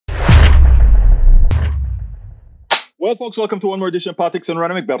Well, folks, welcome to one more edition of Politics and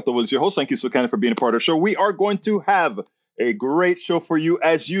Random. Egberto Wills, your host. Thank you so kindly for being a part of the show. We are going to have a great show for you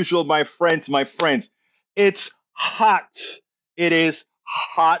as usual, my friends. My friends, it's hot. It is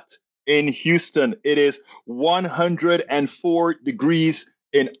hot in Houston. It is 104 degrees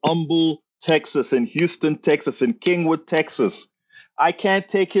in Humble, Texas, in Houston, Texas, in Kingwood, Texas. I can't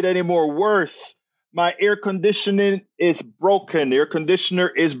take it anymore. Worse, my air conditioning is broken. The air conditioner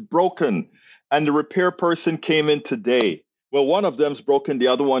is broken and the repair person came in today. Well, one of them's broken, the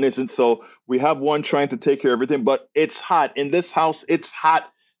other one isn't. So we have one trying to take care of everything, but it's hot. In this house, it's hot.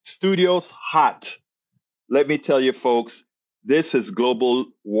 Studios, hot. Let me tell you, folks, this is global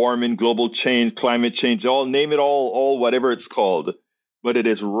warming, global change, climate change, all name it all whatever it's called. But it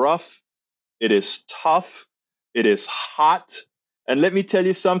is rough, it is tough, it is hot. And let me tell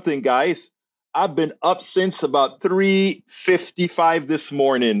you something, guys. I've been up since about 3:55 this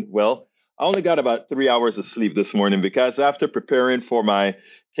morning. Well, I only got about 3 hours of sleep this morning because after preparing for my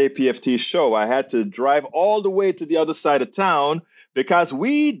KPFT show, I had to drive all the way to the other side of town because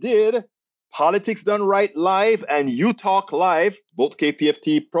we did Politics Done Right Live and You Talk Live, both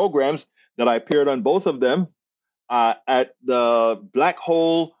KPFT programs that I appeared on both of them at the Black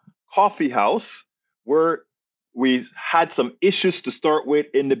Hole Coffee House, where we had some issues to start with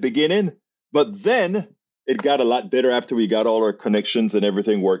in the beginning, but then it got a lot better after we got all our connections and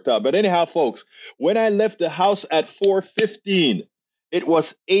everything worked out. But anyhow, folks, when I left the house at 4:15, it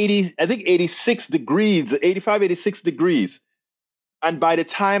was 80, I think 86 degrees, 85, 86 degrees. And by the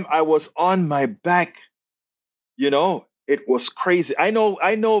time I was on my back, it was crazy. I know,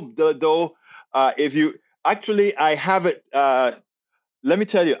 though, if you actually, I have it. Let me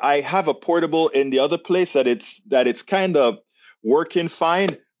tell you, I have a portable in the other place that it's kind of working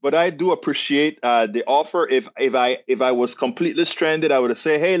fine. But I do appreciate the offer. If I was completely stranded, I would have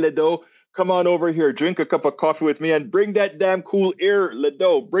said, "Hey, Ledo, come on over here, drink a cup of coffee with me, and bring that damn cool air,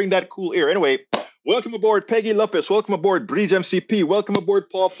 Ledo. Bring that cool air." Anyway, welcome aboard, Peggy Lopez. Welcome aboard, Bridge MCP. Welcome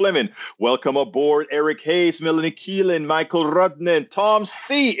aboard, Paul Fleming. Welcome aboard, Eric Hayes, Melanie Keelan, Michael Rudnan. Tom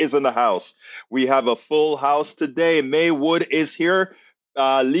C is in the house. We have a full house today. May Wood is here.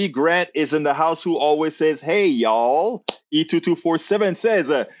 Lee Grant is in the house, who always says, "Hey, y'all." E2247 says,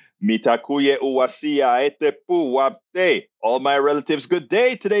 Mitakuye uwasia ete puwapte. All my relatives, good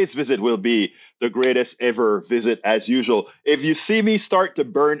day. Today's visit will be the greatest ever visit as usual. If you see me start to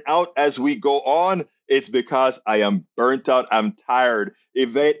burn out as we go on, it's because I am burnt out. I'm tired.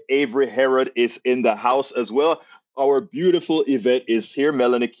 Yvette Avery Herod is in the house as well. Our beautiful Yvette is here.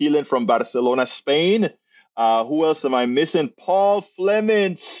 Melanie Keelan from Barcelona, Spain. Who else am I missing? Paul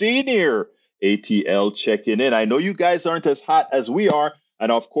Fleming Sr. ATL checking in. I know you guys aren't as hot as we are.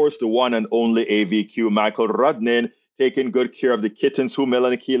 And of course, the one and only AVQ, Michael Rudnin, taking good care of the kittens, who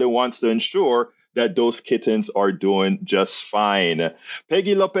Melanie Keeler wants to ensure that those kittens are doing just fine.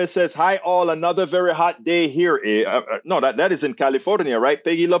 Peggy Lopez says, "Hi all, another very hot day here." No, that is in California, right,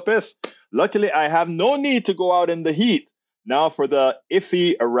 Peggy Lopez? Luckily, I have no need to go out in the heat. Now for the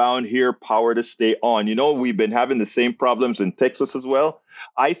iffy around here power to stay on. We've been having the same problems in Texas as well.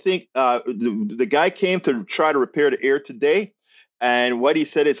 I think the guy came to try to repair the air today, and what he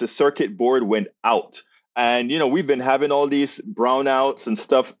said is the circuit board went out. And, we've been having all these brownouts and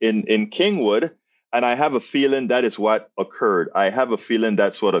stuff in Kingwood, and I have a feeling that is what occurred. I have a feeling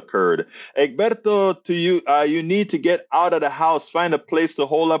that's what occurred. Egberto, to you, you need to get out of the house, find a place to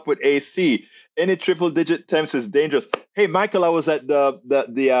hold up with AC. Any triple-digit temps is dangerous. Hey, Michael, I was at the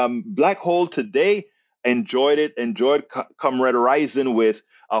Black Hole today. Enjoyed it. Enjoyed camaraderizing with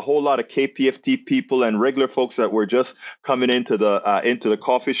a whole lot of KPFT people and regular folks that were just coming into the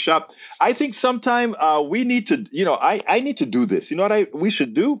coffee shop. I think sometime we need to, I need to do this. You know what we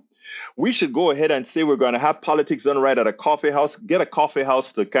should do? We should go ahead and say we're going to have Politics Done Right at a coffee house. Get a coffee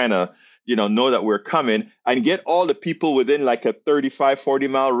house to kind of know that we're coming, and get all the people within like a 35,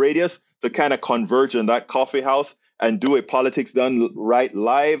 40-mile radius to kind of converge in that coffee house and do a Politics Done Right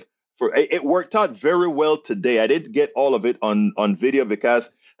live. It worked out very well today. I didn't get all of it on video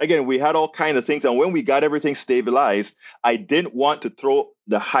because, again, we had all kinds of things. And when we got everything stabilized, I didn't want to throw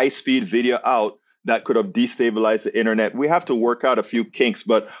the high-speed video out that could have destabilized the internet. We have to work out a few kinks.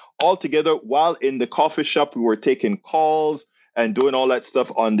 But altogether, while in the coffee shop, we were taking calls and doing all that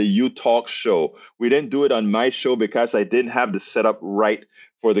stuff on the You Talk show. We didn't do it on my show because I didn't have the setup right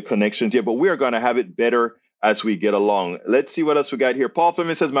for the connections yet, but we are going to have it better as we get along. Let's see what else we got here. Paul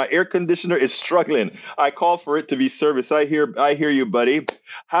Fleming says, "My air conditioner is struggling. I call for it to be serviced." I hear you, buddy.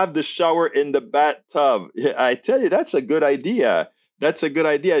 Have the shower in the bathtub. I tell you, that's a good idea. That's a good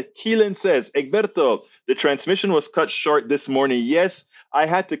idea. Keelan says, "Egberto, the transmission was cut short this morning. Yes, I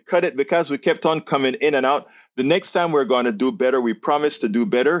had to cut it because we kept on coming in and out. The next time we're going to do better. We promise to do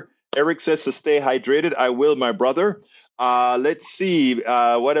better. Eric says to stay hydrated. I will, my brother. Let's see.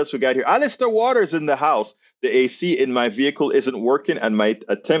 What else we got here? Alistair Waters in the house. The AC in my vehicle isn't working, and my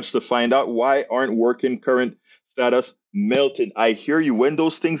attempts to find out why aren't working. Current status melted. I hear you. When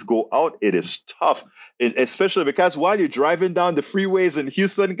those things go out, it is tough, especially because while you're driving down the freeways in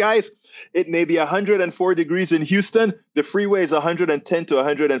Houston, guys, it may be 104 degrees in Houston. The freeway is 110 to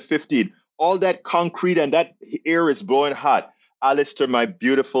 115. All that concrete and that air is blowing hot. Alistair, my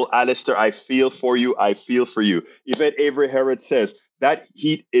beautiful Alistair, I feel for you. I feel for you. Yvette Avery Herod says, that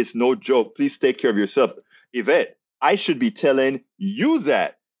heat is no joke. Please take care of yourself. Yvette, I should be telling you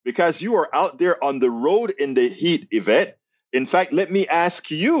that because you are out there on the road in the heat, Yvette. In fact, let me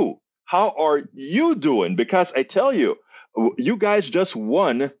ask you, how are you doing? Because I tell you, you guys just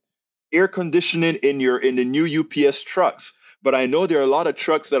won air conditioning in the new UPS trucks. But I know there are a lot of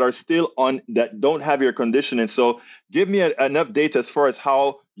trucks that are still on that don't have air conditioning. So give me an update as far as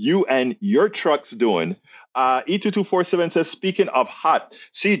how you and your truck's doing. E2247 says, speaking of hot,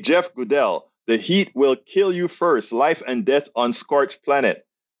 see Jeff Goodell, the heat will kill you first. Life and death on scorched planet.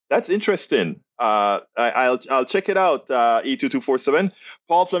 That's interesting. I'll check it out, E2247.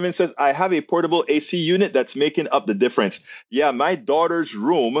 Paul Fleming says, I have a portable AC unit that's making up the difference. Yeah, my daughter's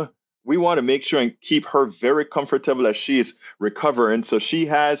room, we want to make sure and keep her very comfortable as she is recovering. So she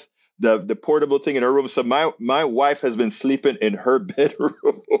has the portable thing in her room. So my wife has been sleeping in her bedroom.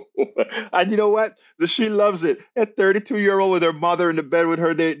 And you know what? She loves it. A 32-year-old with her mother in the bed with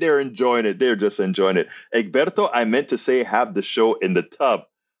her, they're enjoying it. They're just enjoying it. Egberto, I meant to say have the show in the tub.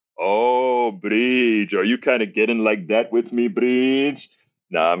 Oh, Bridge, are you kind of getting like that with me, Bridge?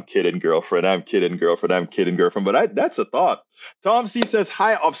 Nah, I'm kidding, girlfriend. I'm kidding, girlfriend. But that's a thought. Tom C says,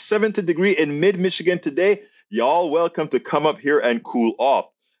 high of 70 degree in mid-Michigan today. Y'all welcome to come up here and cool off.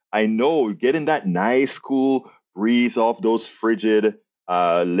 I know, getting that nice, cool breeze off those frigid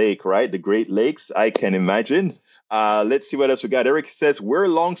lake, right? The Great Lakes, I can imagine. Let's see what else we got. Eric says, wear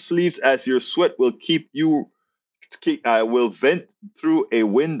long sleeves as your sweat will keep you will vent through a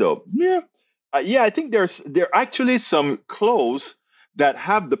window. Yeah, I think there are actually some clothes that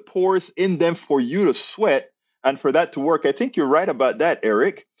have the pores in them for you to sweat and for that to work. I think you're right about that,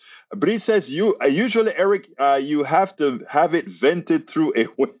 Eric. Bree says you usually, Eric, you have to have it vented through a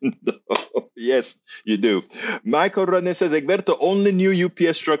window. Yes, you do. Michael Rodney says, Egberto, only new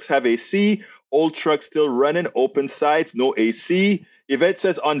UPS trucks have AC. Old trucks still running, open sides, no AC. Yvette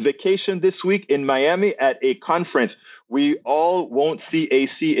says, on vacation this week in Miami at a conference, we all won't see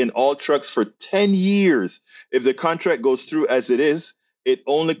AC in all trucks for 10 years. If the contract goes through as it is, it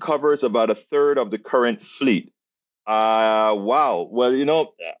only covers about a third of the current fleet. Wow. Well,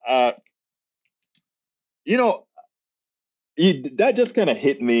 that just kind of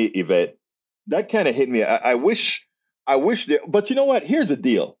hit me, Yvette. That kind of hit me. I wish but you know what? Here's the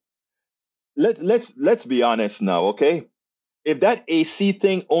deal. Let's be honest now, okay? If that AC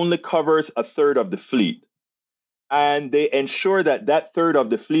thing only covers a third of the fleet, and they ensure that that third of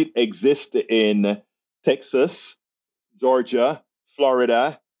the fleet exists in Texas, Georgia,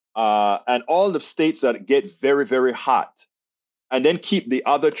 Florida, and all the states that get very, very hot, and then keep the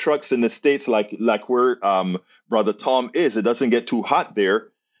other trucks in the states like where Brother Tom is, it doesn't get too hot there,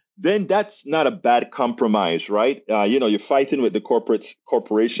 then that's not a bad compromise, right? You're fighting with the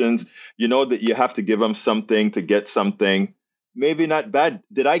corporations. You know that you have to give them something to get something. Maybe not bad.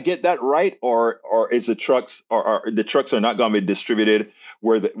 Did I get that right, or is the trucks are the trucks are not going to be distributed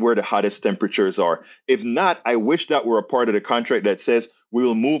where the hottest temperatures are? If not, I wish that were a part of the contract that says we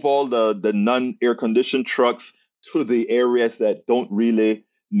will move all the non-air conditioned trucks to the areas that don't really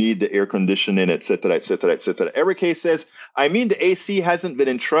need the air conditioning, et cetera, et cetera, et cetera. Eric K says, I mean, the AC hasn't been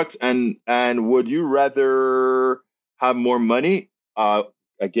in trucks, and would you rather have more money?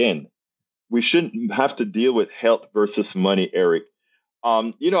 Again, we shouldn't have to deal with health versus money, Eric.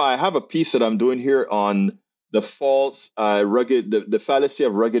 I have a piece that I'm doing here on the the fallacy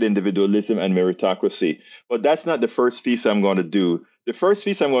of rugged individualism and meritocracy. But that's not the first piece I'm going to do. The first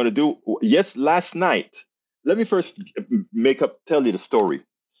piece I'm going to do, yes, last night. Let me first tell you the story.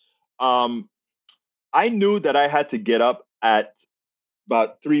 I knew that I had to get up at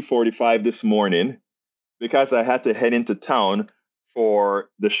about 3:45 this morning because I had to head into town for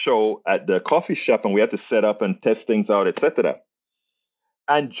the show at the coffee shop, and we had to set up and test things out, etc.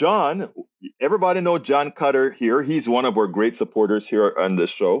 And John, everybody know John Cutter here. He's one of our great supporters here on the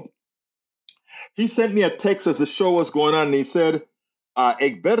show. He sent me a text as the show was going on, and he said,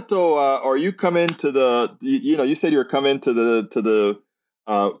 Egberto, are you coming to the, you said you're coming to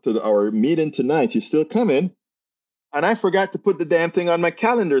our meeting tonight. You still coming? and I forgot to put the damn thing on my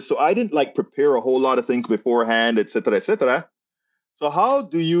calendar. So I didn't like prepare a whole lot of things beforehand, etc., etc. So how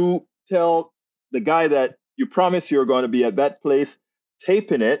do you tell the guy that you promise you're going to be at that place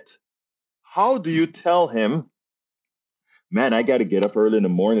taping it? How do you tell him, man, I got to get up early in the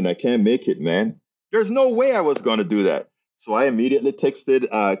morning. I can't make it, man. There's no way I was going to do that. So I immediately texted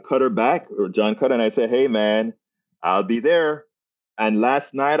Cutter back, or John Cutter, and I said, hey, man, I'll be there. And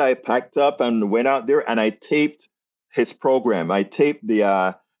last night I packed up and went out there and I taped his program. I taped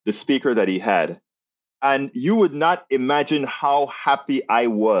the speaker that he had. And you would not imagine how happy I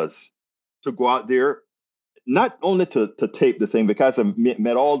was to go out there, not only to tape the thing, because I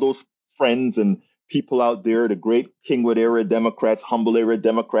met all those friends and people out there, the great Kingwood area Democrats, Humble area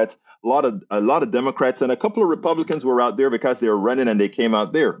Democrats, a lot of Democrats, and a couple of Republicans were out there because they were running and they came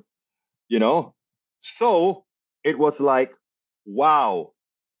out there, you know? So it was like, wow,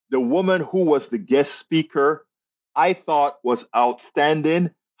 the woman who was the guest speaker, I thought was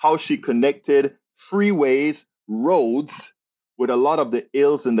outstanding, how she connected freeways, roads, with a lot of the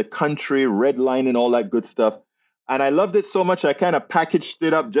ills in the country, red line and all that good stuff. And I loved it so much, I kind of packaged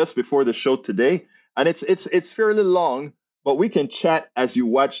it up just before the show today. And it's fairly long, but we can chat as you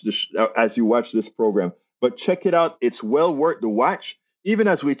watch this program. But check it out; it's well worth the watch. Even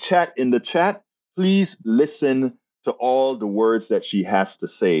as we chat in the chat, please listen to all the words that she has to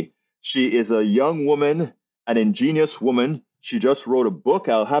say. She is a young woman, an ingenious woman. She just wrote a book.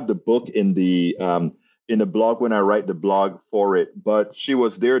 I'll have the book in the blog when I write the blog for it. But she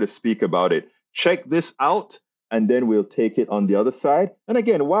was there to speak about it. Check this out. And then we'll take it on the other side. And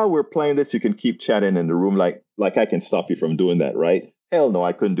again, while we're playing this, you can keep chatting in the room like I can stop you from doing that, right? Hell no,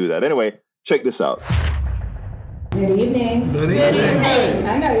 I couldn't do that. Anyway, check this out. Good evening. Good evening.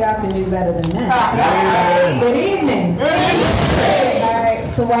 I know y'all can do better than that. Good evening. Good evening. All right,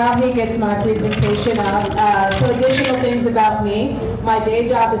 so while he gets my presentation out, so additional things about me. My day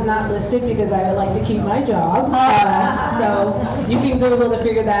job is not listed because I would like to keep my job. So you can Google to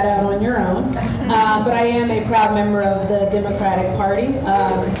figure that out on your own. But I am a proud member of the Democratic Party.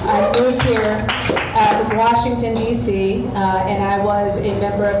 I moved here in Washington, D.C., and I was a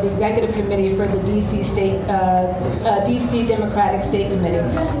member of the executive committee for the D.C. Democratic State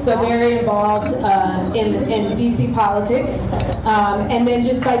Committee. So very involved in D.C. politics. And then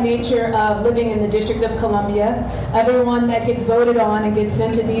just by nature of living in the District of Columbia, everyone that gets voted on and gets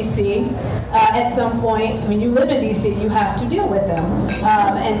sent to D.C. At some point, I mean, you live in D.C., you have to deal with them.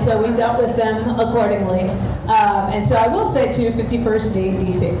 And so we dealt with them accordingly. And so I will say, too, 51st state,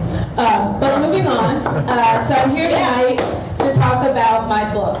 D.C. But moving on, so I'm here tonight to talk about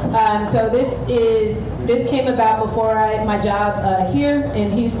my book. So this came about before my job here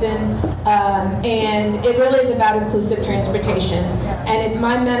in Houston, and it really is about inclusive transportation. And it's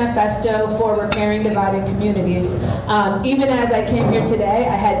my manifesto for repairing divided communities. Even as I came here today,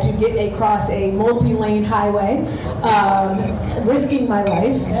 I had to get across a multi-lane highway, risking my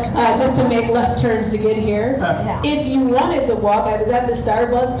life, just to make left turns to get here. If you wanted to walk, I was at the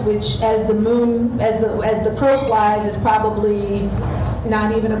Starbucks, which as the crow flies is probably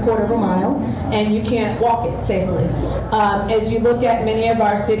not even a quarter of a mile, and you can't walk it safely. As you look at many of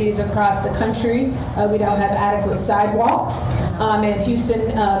our cities across the country, we don't have adequate sidewalks, and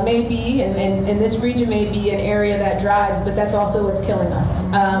Houston may be, and this region may be an area that drives, but that's also what's killing us.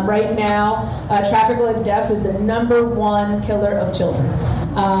 Right now, traffic-related deaths is the #1 killer of children.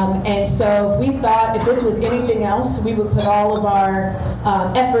 And so we thought if this was anything else, we would put all of our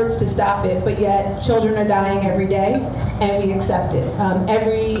efforts to stop it, but yet children are dying every day, and we accept it.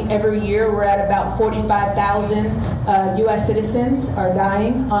 Every year we're at about 45,000 U.S. citizens are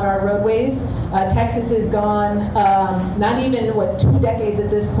dying on our roadways. Texas has gone not even, 2 decades at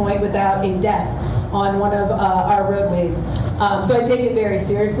this point without a death on one of our roadways. So I take it very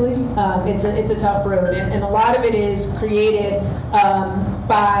seriously. It's a tough road, and a lot of it is created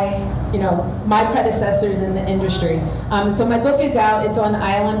by my predecessors in the industry. So my book is out. It's on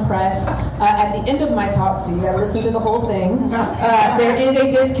Island Press. At the end of my talk, so you got to listen to the whole thing. There is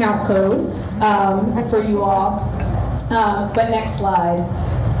a discount code for you all. But next slide.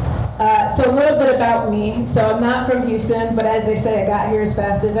 So a little bit about me. So I'm not from Houston, but as they say, I got here as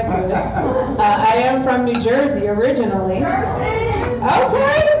fast as I could. I am from New Jersey originally.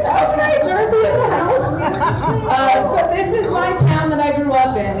 Okay, Jersey in the house. So this is my town that I grew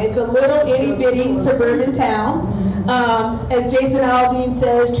up in. It's a little itty-bitty suburban town. As Jason Aldean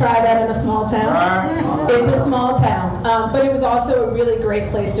says, try that in a small town. It's a small town, but it was also a really great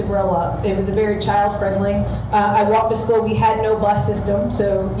place to grow up. It was a very child-friendly. I walked to school. We had no bus system,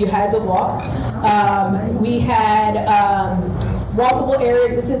 so you had to walk. We had walkable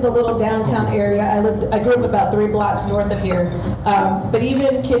areas. This is the little downtown area. I grew up about 3 blocks north of here. But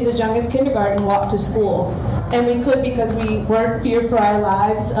even kids as young as kindergarten walked to school. And we could because we weren't feared for our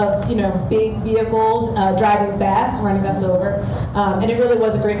lives of, big vehicles driving fast, running us over. And it really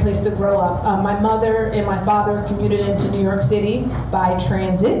was a great place to grow up. My mother and my father commuted into New York City by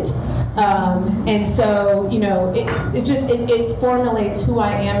transit. And so, it formulates who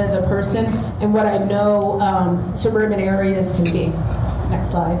I am as a person and what I know suburban areas can be.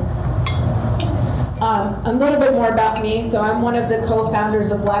 Next slide. A little bit more about me. So I'm one of the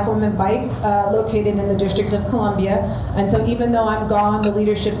co-founders of Black Women Bike, located in the District of Columbia. And so even though I'm gone, the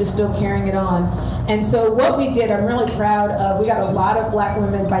leadership is still carrying it on. And so what we did, I'm really proud of, we got a lot of Black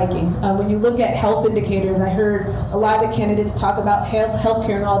women biking. When you look at health indicators, I heard a lot of the candidates talk about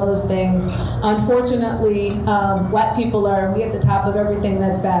healthcare and all those things. Unfortunately, Black people are at the top of everything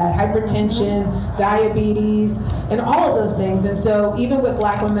that's bad. Hypertension, diabetes, and all of those things. And so even with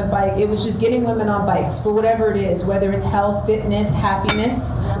Black Women Bike, it was just getting women on bikes for whatever it is, whether it's health, fitness,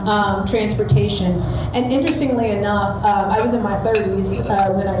 happiness, transportation. And interestingly enough, I was in my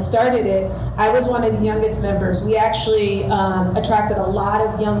 30s when I started it. I was one of the youngest members. We actually attracted a lot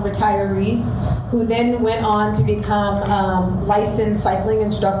of young retirees who then went on to become licensed cycling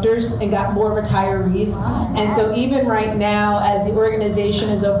instructors and got more retirees. And so even right now, as the organization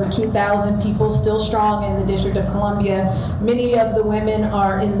is over 2,000 people, still strong in the District of Columbia, many of the women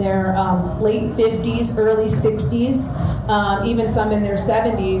are in their late 50s, early 60s, even some in their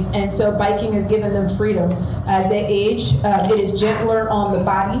 70s. And so biking has given them freedom. As they age, it is gentler on the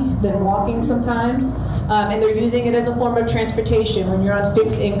body than walking sometimes. And they're using it as a form of transportation when you're on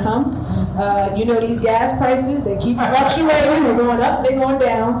fixed income. These gas prices, they keep fluctuating. They're going up, they're going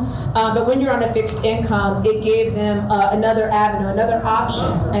down. But when you're on a fixed income, it gave them another avenue, another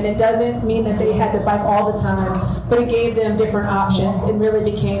option. And it doesn't mean that they had to bike all the time, but it gave them different options and really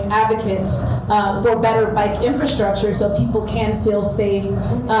became advocates for better bike infrastructure so people can feel safe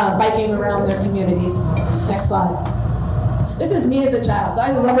biking around their communities. Next slide. This is me as a child, so I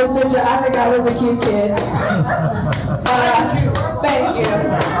just love this picture. I think I was a cute kid. Thank you.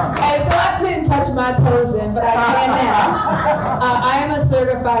 And so I couldn't touch my toes then, but I can now. I am a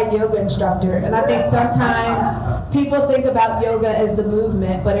certified yoga instructor, and I think sometimes people think about yoga as the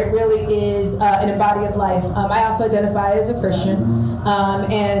movement, but it really is an embodied life. I also identify as a Christian,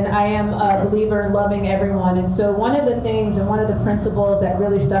 and I am a believer in loving everyone. And so one of the things and one of the principles that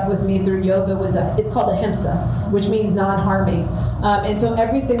really stuck with me through yoga was it's called ahimsa, which means non-harming. And so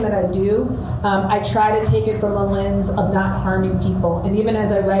everything that I do, I try to take it from a lens of not harming people. And even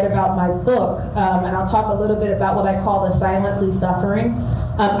as I write about my book, and I'll talk a little bit about what I call the silently suffering,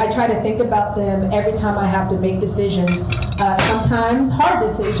 I try to think about them every time I have to make decisions, sometimes hard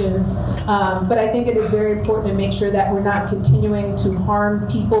decisions, but I think it is very important to make sure that we're not continuing to harm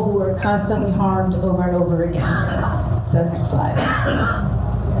people who are constantly harmed over and over again. So next slide.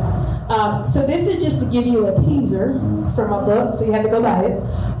 So this is just to give you a teaser from a book, so you had to go buy it.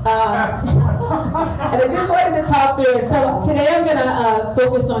 And I just wanted to talk through it. So today I'm going to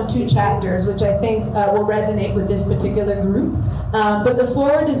focus on 2 chapters, which I think will resonate with this particular group. But the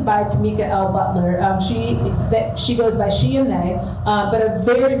foreword is by Tamika L. Butler. She goes by she and they, but a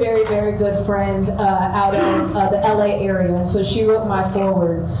very, very, very good friend out of the LA area. And so she wrote my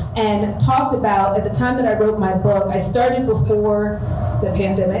foreword and talked about, at the time that I wrote my book, I started before the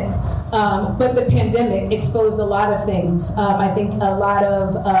pandemic. But the pandemic exposed a lot of things. I think a lot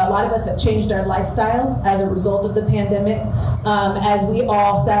of us have changed our lifestyle as a result of the pandemic. As we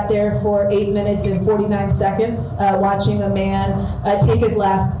all sat there for 8 minutes and 49 seconds watching a man take his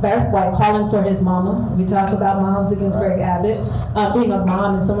last breath while calling for his mama. We talk about moms against Greg Abbott, being a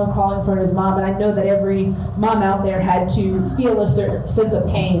mom and someone calling for his mom. And I know that every mom out there had to feel a certain sense of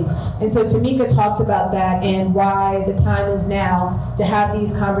pain. And so Tamika talks about that and why the time is now to have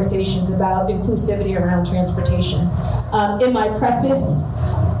these conversations about inclusivity around transportation. In my preface,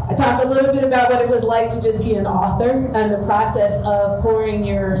 I talked a little bit about what it was like to just be an author and the process of pouring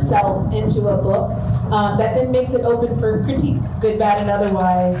yourself into a book that then makes it open for critique, good, bad, and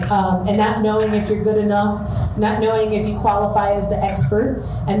otherwise, and not knowing if you're good enough, not knowing if you qualify as the expert,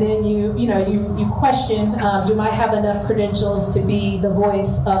 and then you question, do I have enough credentials to be the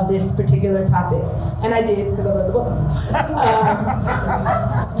voice of this particular topic? And I did, because I wrote the book.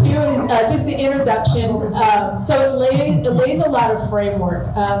 2 is just the introduction. So it lays a lot of framework.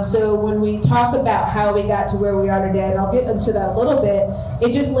 So when we talk about how we got to where we are today, and I'll get into that a little bit,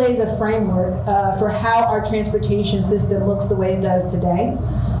 it just lays a framework for how our transportation system looks the way it does today.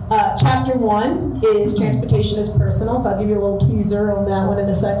 Chapter 1 is transportation is personal, so I'll give you a little teaser on that one in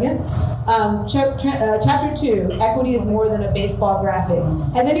a second. Chapter 2, equity is more than a baseball graphic.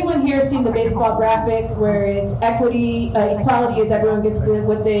 Has anyone here seen the baseball graphic where it's equality is everyone gets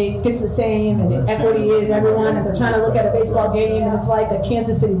the same, and equity is everyone, and they're trying to look at a baseball game, and it's like a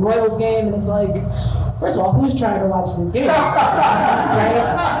Kansas City Royals game, and it's like, first of all, who's trying to watch this game?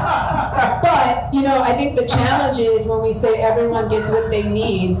 Right? But, I think the challenge is when we say everyone gets what they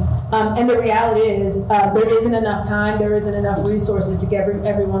need, and the reality is there isn't enough time, there isn't enough resources to give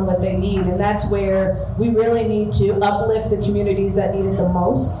everyone what they need, and that's where we really need to uplift the communities that need it the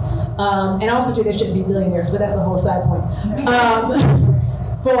most. And also, too, there shouldn't be billionaires, but that's a whole side point.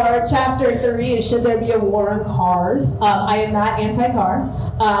 For Chapter 3 is should there be a war on cars? I am not anti-car,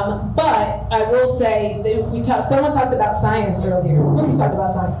 but I will say that someone talked about science earlier. We talked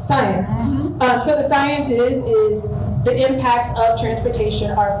about science. So the science is the impacts of transportation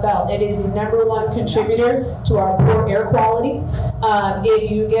are felt. It is the #1 contributor to our poor air quality. I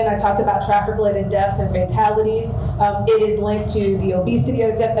talked about traffic-related deaths and fatalities. It is linked to the obesity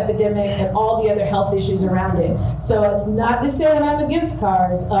epidemic and all the other health issues around it. So it's not to say that I'm against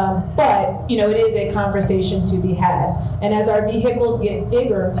cars, but it is a conversation to be had. And as our vehicles get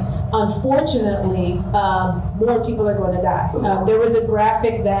bigger, unfortunately, more people are going to die. There was a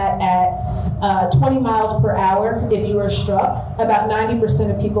graphic that at 20 miles per hour, if you are struck, about 90%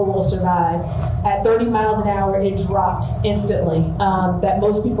 of people will survive. At 30 miles an hour, it drops instantly, that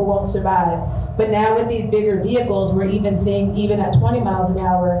most people won't survive. But now with these bigger vehicles, we're even seeing, even at 20 miles an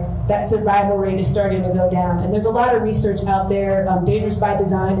hour, that survival rate is starting to go down. And there's a lot of research out there. Dangerous by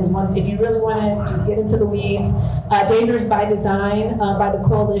Design is one, if you really want to just get into the weeds. Dangerous by Design by the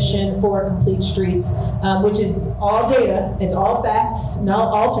Coalition for Complete Streets, which is all data, it's all facts, no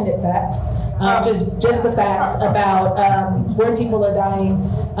alternate facts, just the facts about where people are dying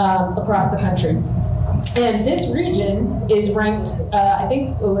across the country. And this region is ranked, I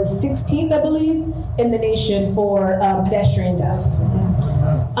think it was 16th, I believe, in the nation for pedestrian deaths.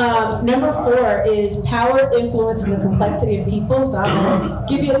 Number 4 is power, influence, and the complexity of people. So I'm going to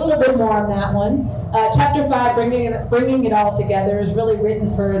give you a little bit more on that one. Chapter 5, bringing it all together, is really written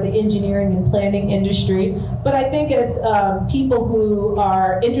for the engineering and planning industry. But I think as people who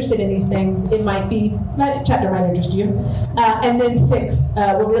are interested in these things, chapter might interest you. And then 6,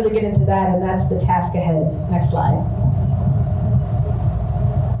 we'll really get into that, and that's the task ahead. Next slide.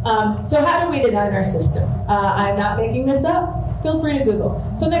 So how do we design our system? I'm not making this up. Feel free to Google.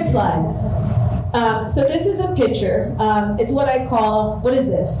 So next slide. So this is a picture. It's what I call, what is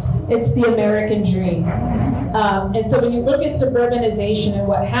this? It's the American dream. And so when you look at suburbanization and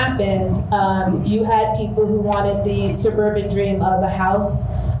what happened, you had people who wanted the suburban dream of a house,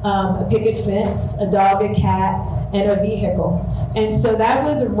 a picket fence, a dog, a cat, and a vehicle. And so that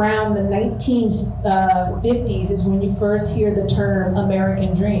was around the 1950s is when you first hear the term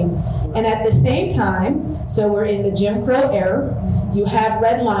American dream. And at the same time, so we're in the Jim Crow era, you have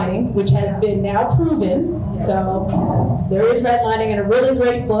redlining, which has been now proven. So there is redlining, and a really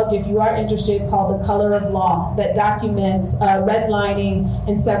great book, if you are interested, called The Color of Law, that documents redlining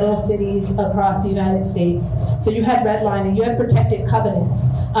in several cities across the United States. So you had redlining, you had protected covenants.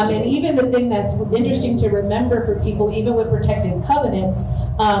 And even the thing that's interesting to remember for people, even with protected covenants,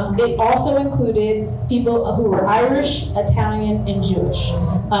 it also included people who were Irish, Italian, and Jewish.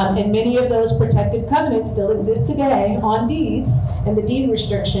 And many of those protective covenants still exist today on deeds and the deed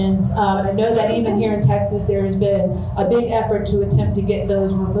restrictions. And I know that even here in Texas, there has been a big effort to attempt to get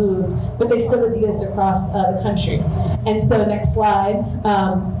those removed, but they still exist across the country. And so next slide.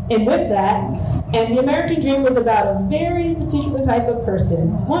 And with that, and the American dream was about a very particular type of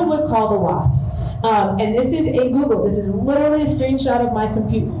person, one would call the WASP. And this is a Google. This is literally a screenshot of my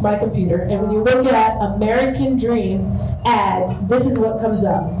computer. And when you look at American Dream ads, this is what comes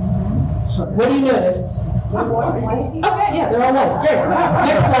up. What do you notice? Okay, yeah, they're all white. Great.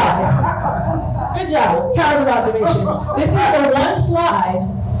 Next slide. Good job. Powers of observation. This is the one slide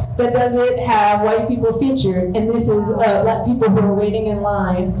that doesn't have white people featured, and this is people who are waiting in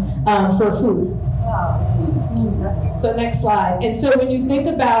line for food. So next slide. And so when you think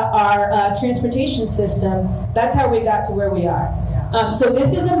about our transportation system, that's how we got to where we are. So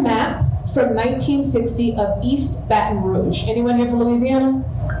this is a map from 1960 of East Baton Rouge. Anyone here from Louisiana?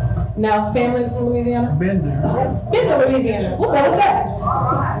 No? Family from Louisiana? Been there. Been to Louisiana. We'll go with that.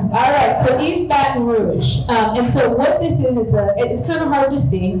 All right, so East Baton Rouge. And so what this is it's kind of hard to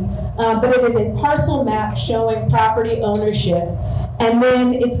see, but it is a parcel map showing property ownership. And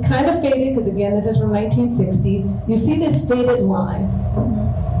then it's kind of faded, because again, this is from 1960. You see this faded line.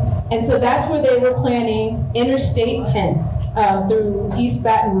 And so that's where they were planning Interstate 10. through East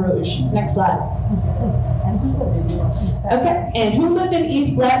Baton Rouge. Next slide. Okay, and who lived in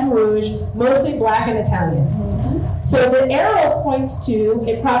East Baton Rouge? Mostly black and Italian. So the arrow points to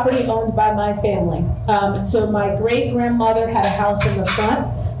a property owned by my family. So my great-grandmother had a house in the front,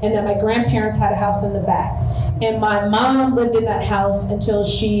 and then my grandparents had a house in the back. And my mom lived in that house until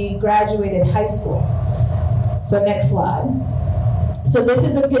she graduated high school. So next slide. So this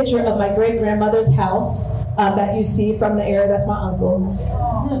is a picture of my great-grandmother's house that you see from the arrow. That's my uncle.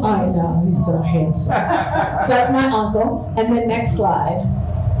 I know, he's so handsome. So that's my uncle. And then next slide.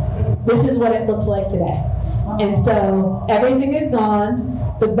 This is what it looks like today. And so everything is gone.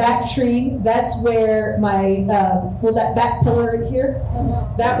 The back tree, that's where my, that back pillar right here,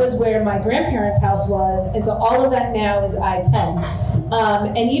 that was where my grandparents' house was. And so all of that now is I-10.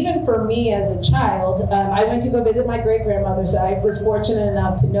 And even for me as a child, I went to go visit my great-grandmother, so I was fortunate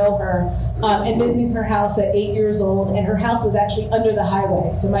enough to know her, and visiting her house at 8 years old, and her house was actually under the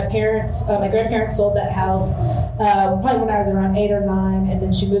highway. So my grandparents sold that house probably when I was around 8 or 9, and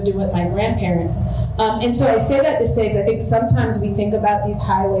then she moved in with my grandparents. And so I say that to say, because I think sometimes we think about these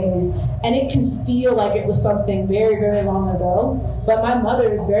highways, and it can feel like it was something very, very long ago, but my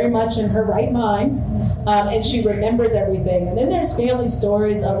mother is very much in her right mind, and she remembers everything. And then there's family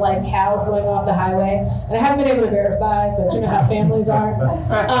stories of like cows going off the highway, and I haven't been able to verify, but you know how families are.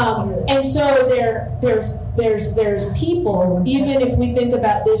 And so there's people, even if we think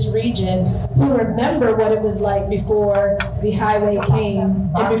about this region, who remember what it was like before the highway came,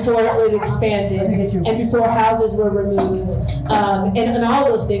 and before it was expanded, and before houses were removed, and all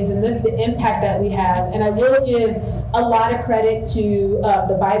those things. And that's the impact that we have. And I will give a lot of credit to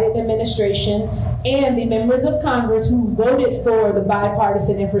the Biden administration and the members of Congress who voted for the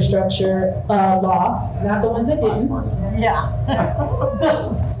bipartisan infrastructure law, not the ones that didn't. Yeah.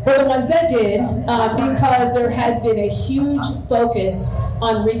 For the ones that did, because there has been a huge focus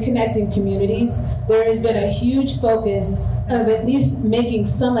on reconnecting communities. There has been a huge focus of at least making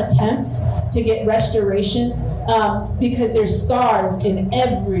some attempts to get restoration, because there's scars in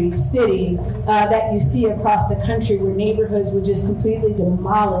every city that you see across the country where neighborhoods were just completely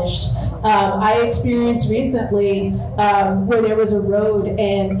demolished. I experienced recently where there was a road,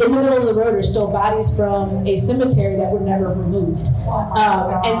 and in the middle of the road are still bodies from a cemetery that were never removed.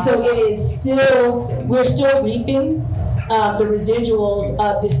 And so it is still, we're still reaping the residuals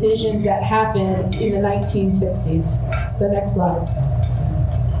of decisions that happened in the 1960s. So next slide.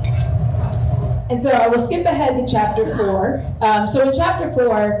 And so I will skip ahead to chapter 4. So in chapter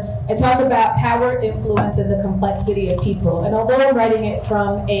 4, I talk about power, influence, and the complexity of people. And although I'm writing it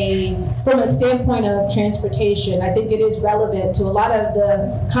from a standpoint of transportation, I think it is relevant to a lot of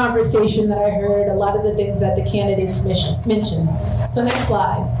the conversation that I heard, a lot of the things that the candidates mentioned. So next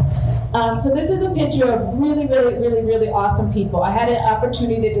slide. So this is a picture of really, really, really, really awesome people. I had an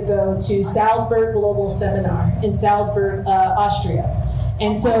opportunity to go to Salzburg Global Seminar in Salzburg, Austria.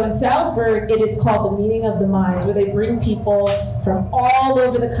 And so in Salzburg, it is called the Meeting of the Minds, where they bring people from all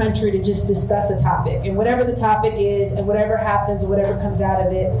over the country to just discuss a topic. And whatever the topic is, and whatever happens, or whatever comes out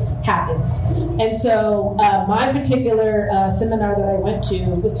of it, happens. And so my particular seminar that I went to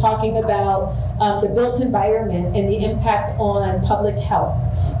was talking about the built environment and the impact on public health.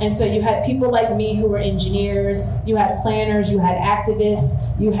 And so you had people like me who were engineers, you had planners, you had activists,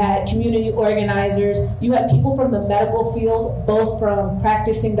 you had community organizers, you had people from the medical field, both from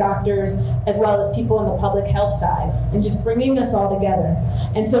practicing doctors as well as people on the public health side, and just bringing us all together.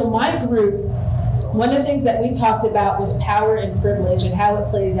 And so my group, one of the things that we talked about was power and privilege and how it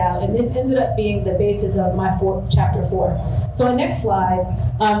plays out. And this ended up being the basis of my chapter 4. So on next slide,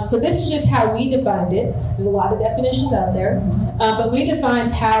 so this is just how we defined it. There's a lot of definitions out there. But we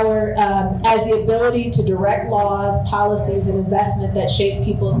define power as the ability to direct laws, policies, and investment that shape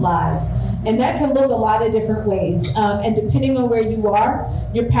people's lives. And that can look a lot of different ways. And depending on where you are,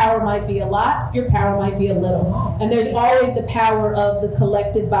 your power might be a lot, your power might be a little. And there's always the power of the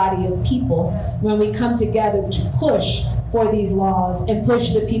collective body of people when we come together to push for these laws and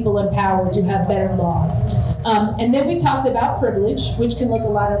push the people in power to have better laws. And then we talked about privilege, which can look a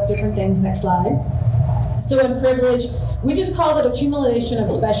lot of different things. Next slide. So in privilege, we just call it accumulation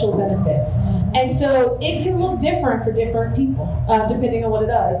of special benefits. And so it can look different for different people, depending on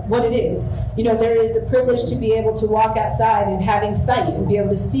what it is. You know, there is the privilege to be able to walk outside and having sight and be able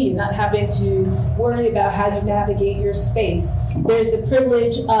to see, and not having to worry about how you navigate your space. There's the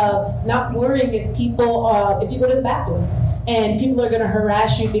privilege of not worrying if people, if you go to the bathroom and people are going to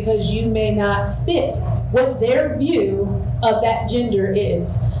harass you because you may not fit what their view of that gender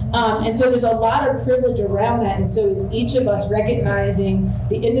is. And so there's a lot of privilege around that, and so it's each of us recognizing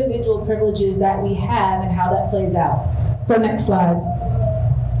the individual privileges that we have and how that plays out. So next slide.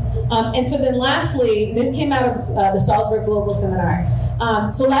 And so then lastly, this came out of the Salzburg Global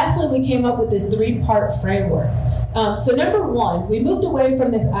Seminar. So lastly, we came up with this 3-part framework. So number one, we moved away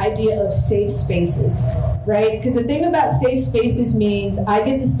from this idea of safe spaces, right? Because the thing about safe spaces means I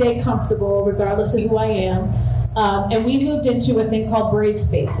get to stay comfortable regardless of who I am. And we moved into a thing called brave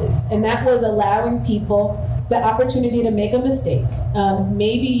spaces. And that was allowing people the opportunity to make a mistake.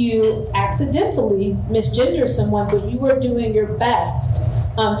 Maybe you accidentally misgender someone, but you are doing your best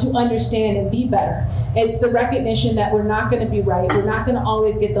to understand and be better. It's the recognition that we're not going to be right. We're not going to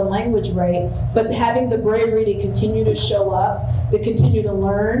always get the language right, but having the bravery to continue to show up, to continue to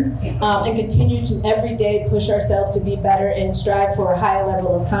learn, and continue to every day push ourselves to be better and strive for a higher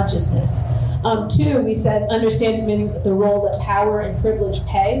level of consciousness. 2, we said understanding the role that power and privilege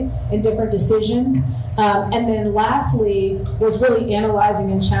play in different decisions. And then lastly was really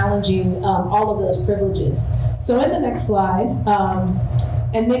analyzing and challenging all of those privileges. So in the next slide,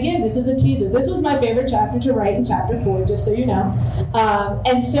 and again, this is a teaser. This was my favorite chapter to write in chapter 4, just so you know.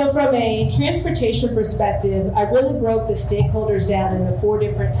 And so from a transportation perspective, I really broke the stakeholders down into 4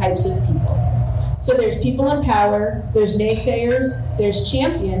 different types of people. So there's people in power, there's naysayers, there's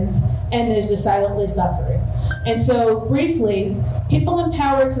champions, and there's the silently suffering. And so briefly, people in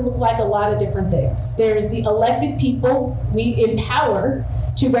power can look like a lot of different things. There's the elected people we empower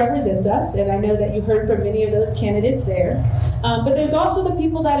to represent us, and I know that you heard from many of those candidates there. But there's also the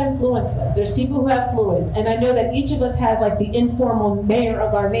people that influence them. There's people who have influence, and I know that each of us has like the informal mayor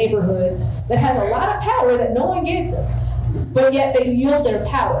of our neighborhood that has a lot of power that no one gave them, but yet they yield their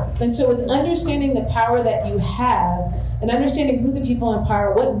power. And so it's understanding the power that you have and understanding who the people in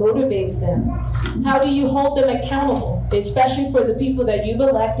power, what motivates them. How do you hold them accountable, especially for the people that you've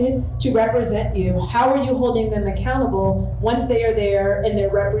elected to represent you? How are you holding them accountable once they are there and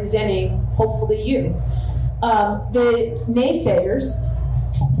they're representing, hopefully, you? The naysayers.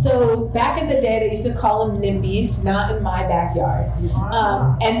 So back in the day, they used to call them NIMBYs, not in my backyard.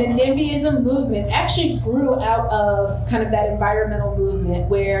 And the NIMBYism movement actually grew out of kind of that environmental movement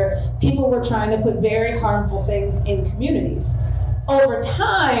where people were trying to put very harmful things in communities. Over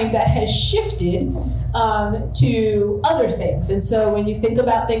time, that has shifted to other things. And so when you think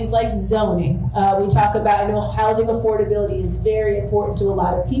about things like zoning, we talk about, I know housing affordability is very important to a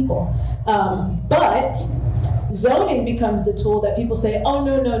lot of people. But zoning becomes the tool that people say, oh,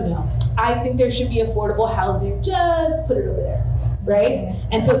 no. I think there should be affordable housing. Just put it over there, right?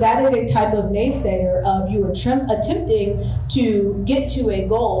 And so that is a type of naysayer of you are attempting to get to a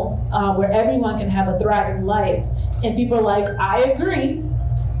goal where everyone can have a thriving life. And people are like, I agree,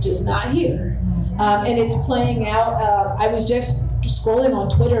 just not here. And it's playing out. I was just scrolling on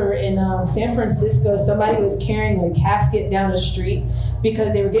Twitter in San Francisco. Somebody was carrying a casket down the street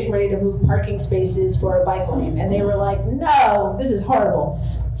because they were getting ready to move parking spaces for a bike lane. And they were like, no, this is horrible.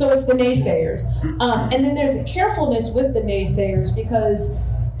 So it's the naysayers. And then there's a carefulness with the naysayers because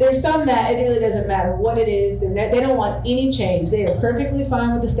there's some that it really doesn't matter what it is. They don't want any change. They are perfectly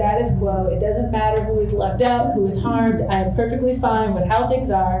fine with the status quo. It doesn't matter who is left out, who is harmed. I am perfectly fine with how things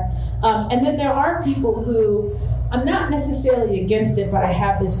are. And then there are people who, I'm not necessarily against it, but I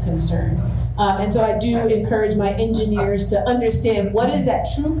have this concern. And so I do encourage my engineers to understand what is that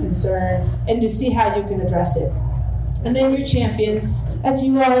true concern and to see how you can address it. And then your champions, that's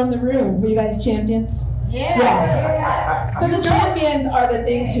you all in the room. Were you guys champions? Yeah. Yes. So the champions are the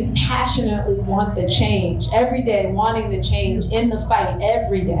things who passionately want the change every day, wanting the change in the fight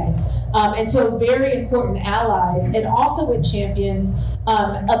every day. And so very important allies. And also with champions,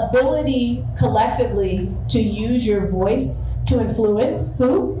 ability collectively to use your voice to influence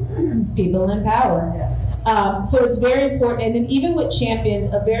who? People in power. Yes. So it's very important. And then even with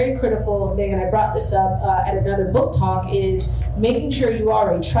champions, a very critical thing, and I brought this up at another book talk, is making sure you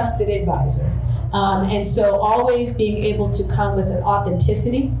are a trusted advisor. And so always being able to come with an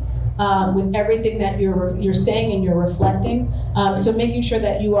authenticity with everything that you're saying and you're reflecting. So making sure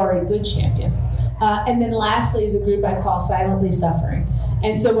that you are a good champion. And then lastly is a group I call Silently Suffering.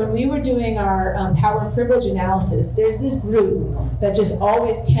 And so when we were doing our power and privilege analysis, there's this group that just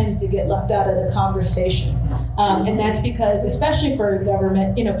always tends to get left out of the conversation. And that's because, especially for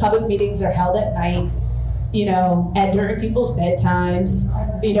government, public meetings are held at night, during people's bedtimes.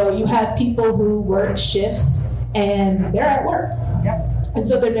 You have people who work shifts and they're at work. Yep. And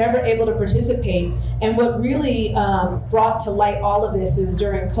so they're never able to participate. And what really brought to light all of this is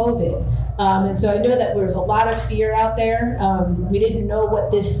during COVID. And so I know that there was a lot of fear out there. We didn't know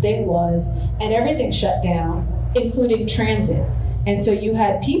what this thing was, and everything shut down, including transit. And so you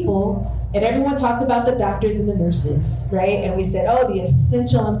had people, and everyone talked about the doctors and the nurses, right? And we said, oh, the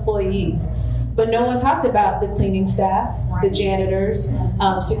essential employees. But no one talked about the cleaning staff, the janitors,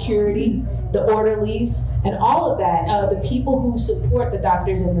 security, the orderlies, and all of that, the people who support the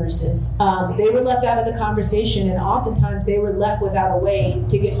doctors and nurses. They were left out of the conversation, and oftentimes they were left without a way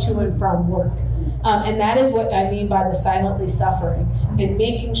to get to and from work. And that is what I mean by the silently suffering, and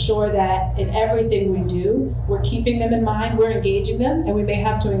making sure that in everything we do, we're keeping them in mind, we're engaging them, and we may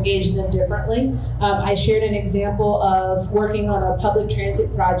have to engage them differently. I shared an example of working on a public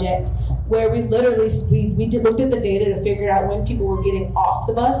transit project where we literally, we looked at the data to figure out when people were getting off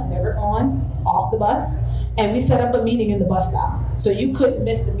the bus, never on, off the bus, and we set up a meeting in the bus stop. So you couldn't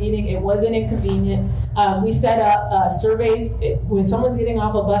miss the meeting, it wasn't inconvenient. We set up surveys. When someone's getting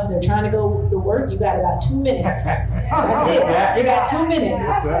off a bus and they're trying to go to work, you got about 2 minutes. That's it, you got 2 minutes.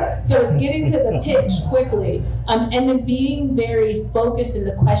 So it's getting to the pitch quickly, and then being very focused in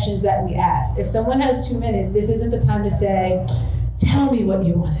the questions that we ask. If someone has 2 minutes, this isn't the time to say, tell me what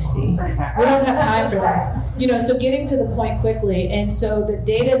you want to see. We don't have time for that. So getting to the point quickly. And so the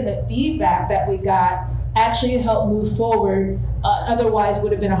data and the feedback that we got actually helped move forward. Otherwise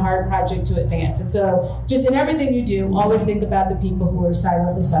would have been a hard project to advance. And so just in everything you do, always think about the people who are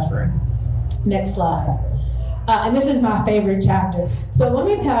silently suffering. Next slide. And this is my favorite chapter. So let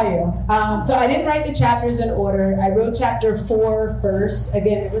me tell you. So I didn't write the chapters in order. I wrote chapter 4 first.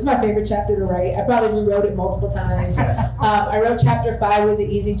 Again, it was my favorite chapter to write. I probably rewrote it multiple times. I wrote chapter 5 was an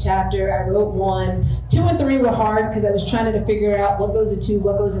easy chapter. I wrote 1. 2 and 3 were hard because I was trying to figure out what goes in 2,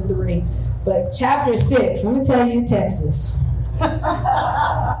 what goes in 3. But chapter 6, let me tell you, Texas.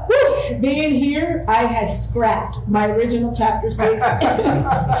 Being here, I had scrapped my original chapter 6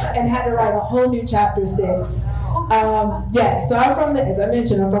 and had to write a whole new chapter 6. So I'm from as I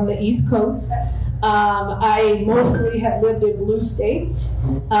mentioned, I'm from the East Coast. I mostly have lived in blue states,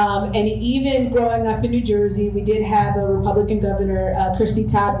 and even growing up in New Jersey, we did have a Republican governor, Christy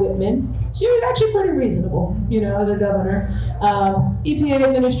Todd Whitman. She was actually pretty reasonable, as a governor. EPA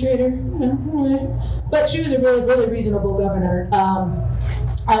administrator, but she was a really, really reasonable governor.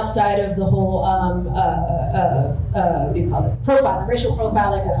 Outside of the whole, what do you call it? Profiling, racial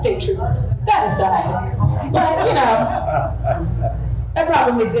profiling of state troopers. That aside, but that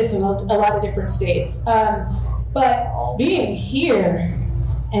problem exists in a lot of different states. But being here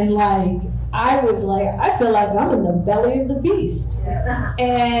and I feel like I'm in the belly of the beast.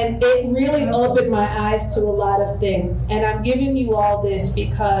 And it really opened my eyes to a lot of things. And I'm giving you all this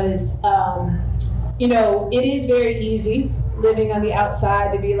because, it is very easy living on the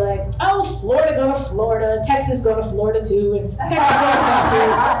outside to be like, oh, Florida go to Florida, Texas go to Florida too, and Texas go to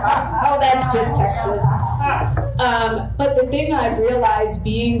Texas. Oh, that's just Texas. But the thing I've realized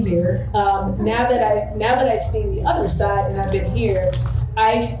being here, now that I've seen the other side and I've been here,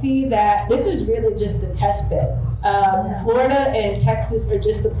 I see that this is really just the test bed. Florida and Texas are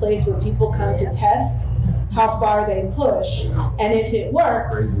just the place where people come to test how far they push, and if it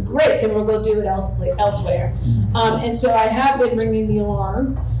works, great, then we'll go do it elsewhere. And so I have been ringing the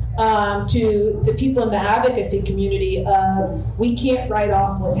alarm to the people in the advocacy community of we can't write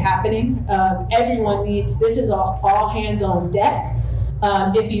off what's happening. Everyone needs, this is all hands on deck,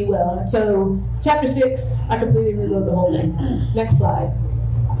 if you will. And so chapter 6, I completely rewrote the whole thing. Next slide.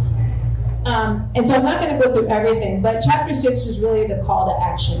 And so I'm not going to go through everything, but chapter 6 was really the call to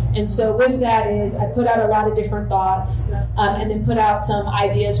action. And so with that is I put out a lot of different thoughts and then put out some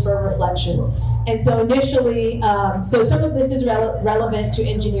ideas for reflection. And so initially, so some of this is relevant to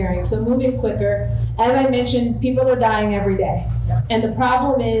engineering. So moving quicker, as I mentioned, people are dying every day. And the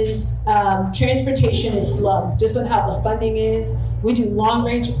problem is transportation is slow, just on how the funding is. We do long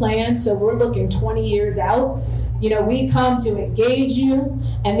range plans, so we're looking 20 years out. We come to engage you,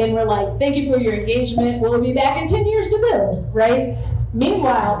 and then we're like, thank you for your engagement. We'll be back in 10 years to build, right?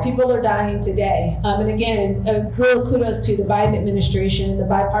 Meanwhile, people are dying today. And again, real kudos to the Biden administration and the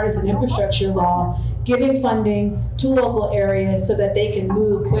bipartisan infrastructure law, giving funding to local areas so that they can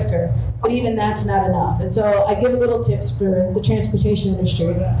move quicker. But even that's not enough. And so I give little tips for the transportation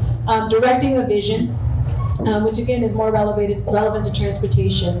industry. Directing a vision. Which again is more relevant to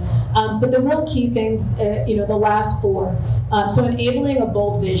transportation. But the real key things, the last 4. So enabling a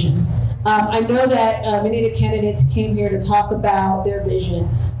bold vision. I know that many of the candidates came here to talk about their vision,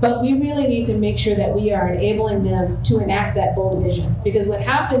 but we really need to make sure that we are enabling them to enact that bold vision. Because what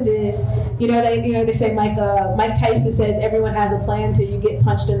happens is, they say Mike Tyson says everyone has a plan until you get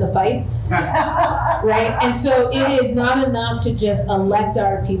punched in the fight, right? And so it is not enough to just elect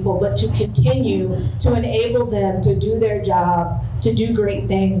our people, but to continue to enable them to do their job, to do great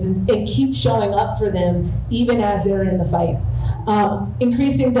things, and keep showing up for them even as they're in the fight.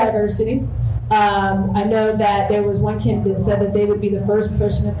 Increasing diversity. I know that there was one candidate that said that they would be the first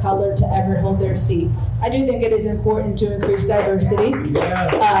person of color to ever hold their seat. I do think it is important to increase diversity,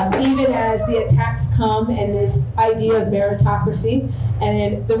 even as the attacks come and this idea of meritocracy.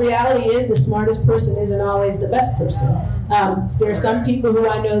 And the reality is the smartest person isn't always the best person. There are some people who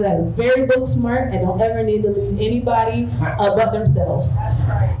I know that are very book smart and don't ever need to lead anybody but themselves.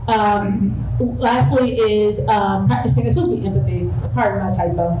 Lastly is practicing, it's supposed to be empathy. Pardon my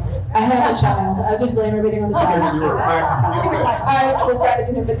typo. I have a child. I just blame everything on the child. You were practicing empathy. I was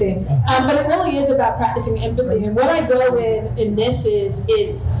practicing empathy. But it really is about practicing empathy. And what I go in this is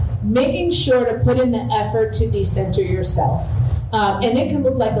it's making sure to put in the effort to decenter yourself. And it can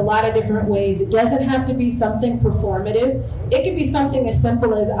look like a lot of different ways. It doesn't have to be something performative. It could be something as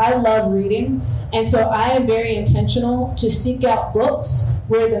simple as I love reading. And so I am very intentional to seek out books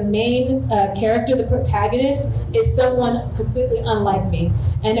where the main character, the protagonist, is someone completely unlike me.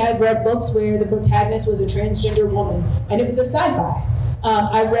 And I've read books where the protagonist was a transgender woman, and it was a sci-fi.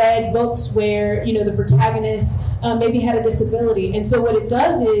 I read books where, the protagonist maybe had a disability. And so what it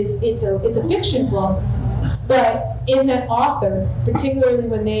does is it's a fiction book, but in that author, particularly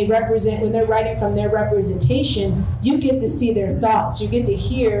when they're writing from their representation, you get to see their thoughts, you get to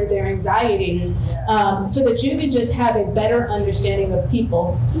hear their anxieties, so that you can just have a better understanding of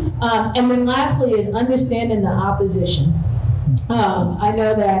people. And then lastly is understanding the opposition. I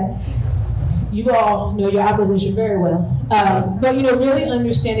know that you all know your opposition very well. But really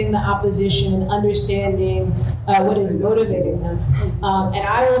understanding the opposition and understanding what is motivating them. And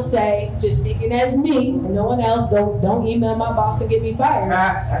I will say, just speaking as me and no one else, don't email my boss and get me fired.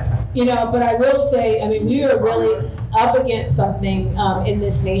 But I will say, we are really up against something in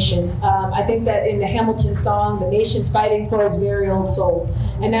this nation. I think that in the Hamilton song, the nation's fighting for its very own soul.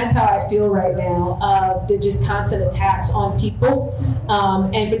 And that's how I feel right now, of the just constant attacks on people.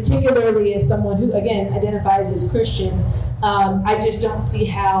 And particularly as someone who, again, identifies as Christian, I just don't see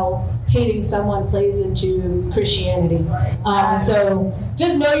how hating someone plays into Christianity. So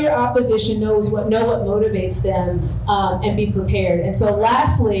just know your opposition, know what motivates them, and be prepared. And so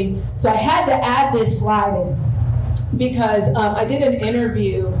lastly, I had to add this slide in because I did an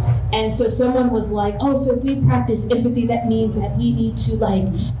interview, and so someone was like, so if we practice empathy, that means that we need to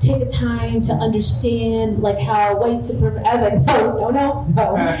take a time to understand how white supremacy. I was like, no.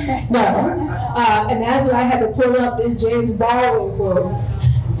 And that's when I had to pull up this James Baldwin quote.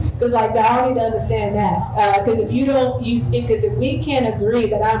 Because I don't need to understand that. Because if we can't agree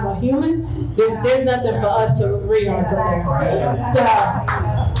that I'm a human, there's nothing for us to agree on from there. So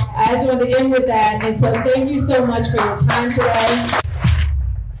I just wanted to end with that. And so thank you so much for your time today.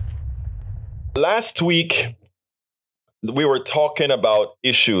 Last week, we were talking about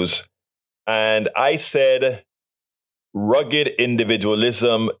issues, and I said rugged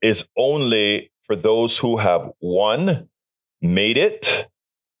individualism is only for those who have, one, made it,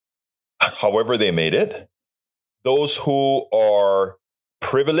 however they made it, those who are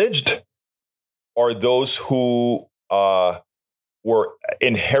privileged, or those who were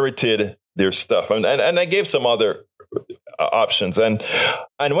inherited their stuff. And I gave some other options. And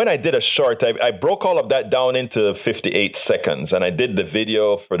when I did a short, I broke all of that down into 58 seconds. And I did the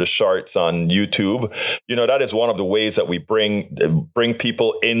video for the shorts on YouTube. That is one of the ways that we bring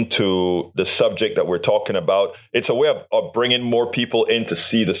people into the subject that we're talking about. It's a way of bringing more people in to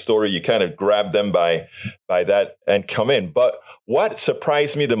see the story. You kind of grab them by that and come in. But what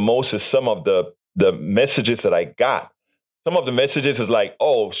surprised me the most is some of the messages that I got. Some of the messages is like,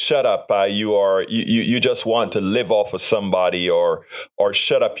 "Oh, shut up! You just want to live off of somebody," or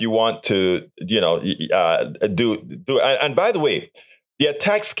 "Shut up! You want to do." And by the way, the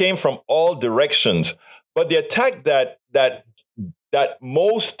attacks came from all directions, but the attack that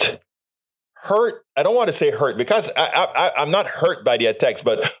most hurt, I don't want to say hurt because I'm not hurt by the attacks,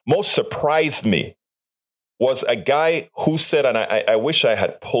 but most surprised me was a guy who said, and I wish I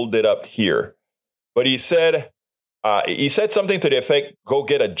had pulled it up here, but he said something to the effect, "Go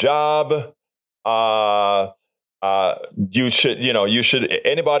get a job. You should,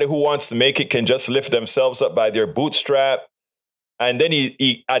 anybody who wants to make it can just lift themselves up by their bootstrap." And then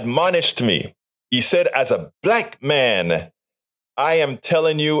he admonished me. He said, "As a black man, I am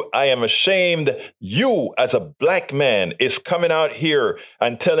telling you, I am ashamed. You, as a black man, is coming out here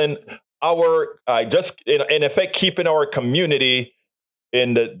and telling just in effect, keeping our community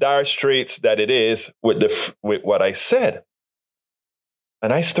in the dire straits that it is with what I said."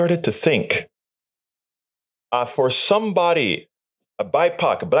 And I started to think, for somebody, a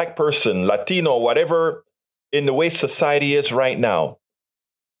BIPOC, a black person, Latino, whatever, in the way society is right now,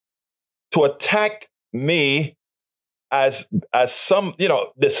 to attack me as some,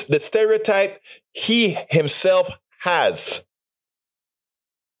 the stereotype he himself has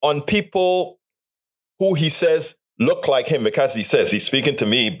on people who he says look like him, because he says he's speaking to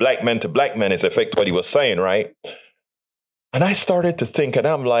me, black men to black men is in effect what he was saying, right? And I started to think, and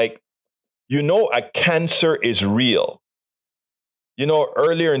I'm like, a cancer is real.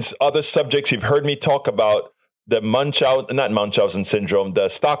 Earlier in other subjects, you've heard me talk about the Munchausen syndrome, the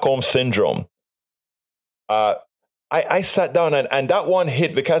Stockholm syndrome. I sat down and that one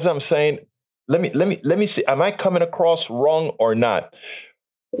hit, because I'm saying, let me see, am I coming across wrong or not?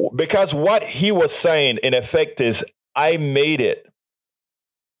 Because what he was saying, in effect, is, I made it.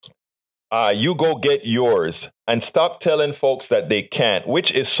 You go get yours, and stop telling folks that they can't,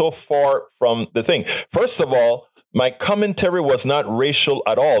 which is so far from the thing. First of all, my commentary was not racial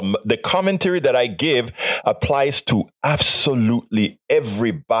at all. The commentary that I give applies to absolutely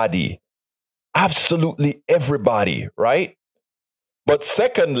everybody. Absolutely everybody, right? But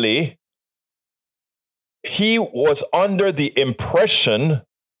secondly, he was under the impression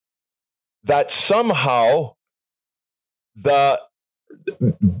that somehow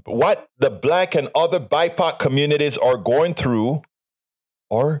what the black and other BIPOC communities are going through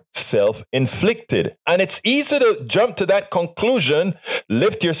are self-inflicted. And it's easy to jump to that conclusion,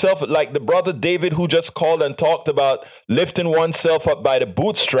 lift yourself, like the brother David who just called and talked about lifting oneself up by the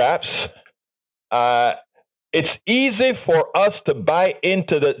bootstraps. It's easy for us to buy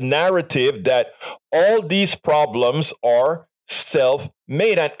into the narrative that all these problems are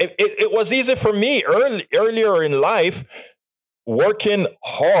self-made. And it was easy for me earlier in life, working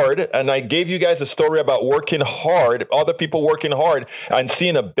hard, and I gave you guys a story about working hard, other people working hard, and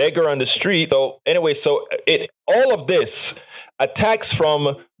seeing a beggar on the street. So anyway, all of this, attacks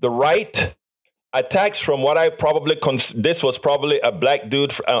from the right, attacks from what I probably, this was probably a black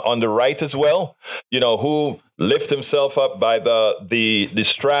dude on the right as well, who lift himself up by the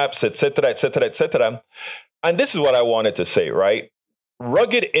straps, etc., etc., etc. And this is what I wanted to say, right?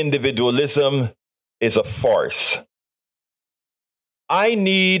 Rugged individualism is a farce. I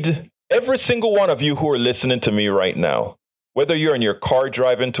need every single one of you who are listening to me right now, whether you're in your car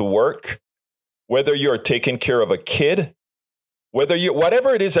driving to work, whether you're taking care of a kid,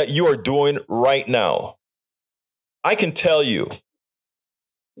 whatever it is that you are doing right now, I can tell you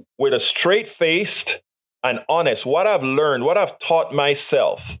with a straight-faced and honest, what I've learned, what I've taught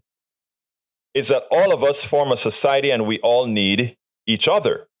myself is that all of us form a society and we all need each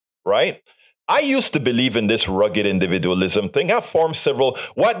other, right? I used to believe in this rugged individualism thing. I've formed several.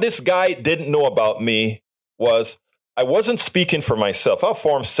 What this guy didn't know about me was I wasn't speaking for myself. I've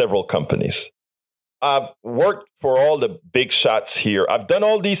formed several companies. I've worked for all the big shots here. I've done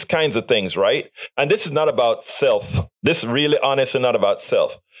all these kinds of things, right? And this is not about self. This is really honestly not about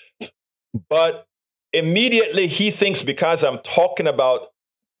self. But immediately he thinks, because I'm talking about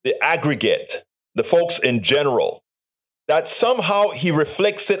the aggregate, the folks in general, that somehow he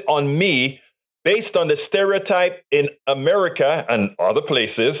reflects it on me based on the stereotype in America and other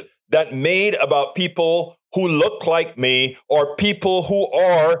places that made about people who look like me or people who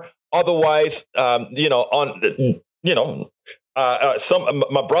are otherwise, my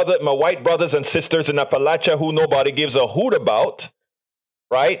white brothers and sisters in Appalachia who nobody gives a hoot about,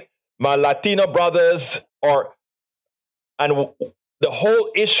 right? My Latino brothers and the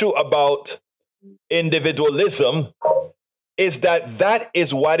whole issue about individualism is that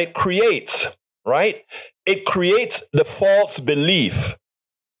is what it creates. Right? It creates the false belief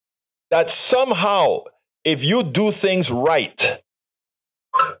that somehow, if you do things right,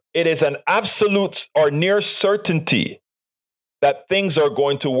 it is an absolute or near certainty that things are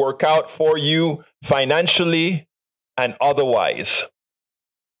going to work out for you financially and otherwise.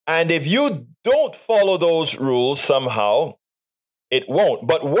 And if you don't follow those rules somehow, it won't.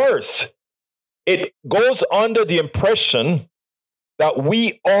 But worse, it goes under the impression that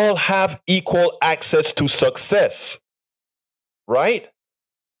we all have equal access to success, right?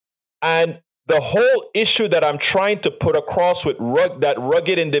 And the whole issue that I'm trying to put across with that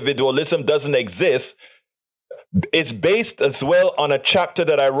rugged individualism doesn't exist is based as well on a chapter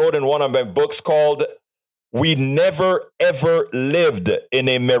that I wrote in one of my books called We Never Ever Lived in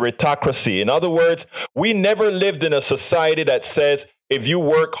a Meritocracy. In other words, we never lived in a society that says, if you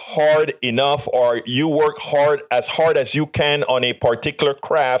work hard enough or you work hard as you can on a particular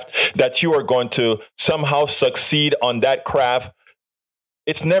craft, that you are going to somehow succeed on that craft.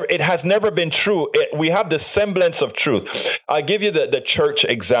 It has never been true. We have the semblance of truth. I'll give you the church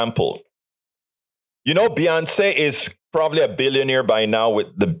example. Beyonce is probably a billionaire by now with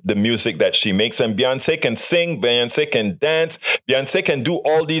the music that she makes. And Beyonce can sing, Beyonce can dance, Beyonce can do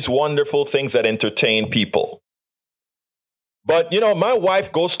all these wonderful things that entertain people. But, my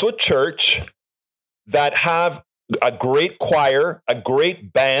wife goes to a church that have a great choir, a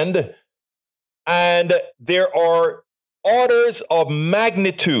great band, and there are orders of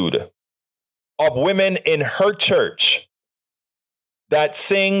magnitude of women in her church that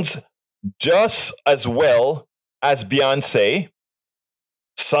sings just as well as Beyonce.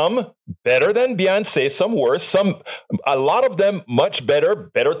 Some better than Beyonce, some worse, a lot of them much better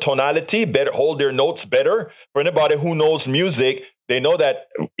tonality, better hold their notes better. For anybody who knows music, they know that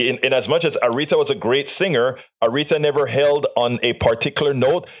in as much as Aretha was a great singer, Aretha never held on a particular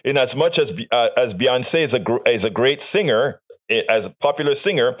note. In as much as Beyonce is a great singer, as a popular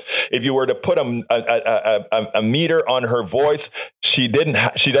singer, if you were to put a meter on her voice, she doesn't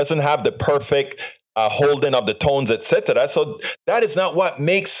have the perfect holding of the tones, etc. So that is not what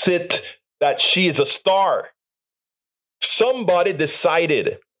makes it that she is a star. Somebody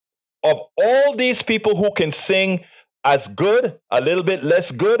decided, of all these people who can sing as good, a little bit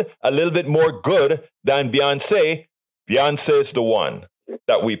less good, a little bit more good than Beyonce, Beyonce is the one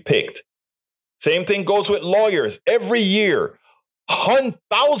that we picked. Same thing goes with lawyers. Every year,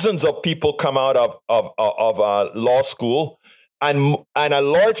 thousands of people come out of law school, and a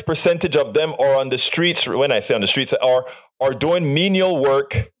large percentage of them are on the streets. When I say on the streets, are doing menial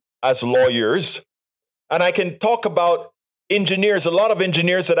work as lawyers. And I can talk about engineers, a lot of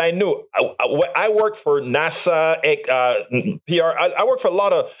engineers that I knew. I worked for NASA, PR. I worked for a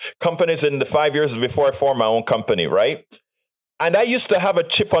lot of companies in the 5 years before I formed my own company, right? And I used to have a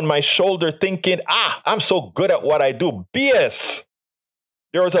chip on my shoulder thinking, I'm so good at what I do. BS.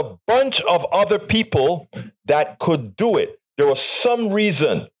 There was a bunch of other people that could do it. There was some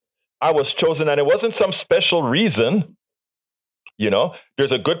reason I was chosen, and it wasn't some special reason.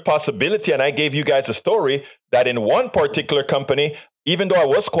 There's a good possibility, and I gave you guys a story that in one particular company, even though I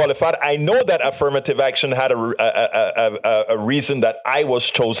was qualified, I know that affirmative action had a reason that I was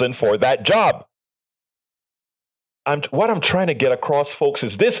chosen for that job. What I'm trying to get across, folks,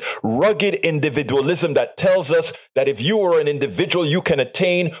 is this rugged individualism that tells us that if you are an individual, you can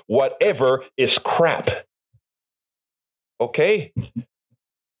attain whatever is crap. Okay?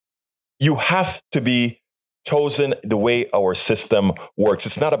 You have to be chosen the way our system works.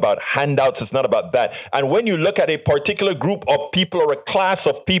 It's not about handouts. It's not about that. And when you look at a particular group of people or a class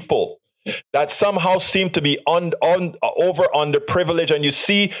of people that somehow seem to be over underprivileged, and you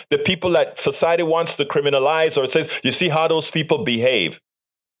see the people that society wants to criminalize, or says, you see how those people behave.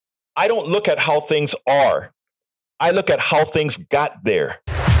 I don't look at how things are. I look at how things got there.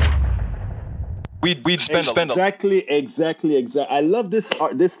 We'd spend exactly. I love this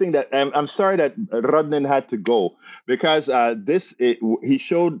thing that I'm sorry that Rodnan had to go, because he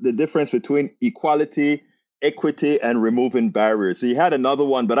showed the difference between equality, equity, and removing barriers. He had another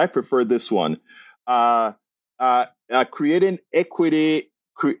one, but I prefer this one. Creating equity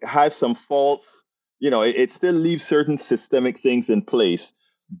has some faults. It still leaves certain systemic things in place,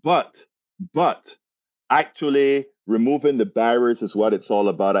 but actually removing the barriers is what it's all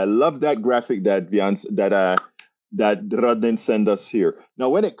about. I love that graphic that Rodnan sent us here. Now,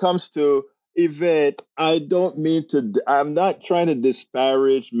 when it comes to Yvette, I'm not trying to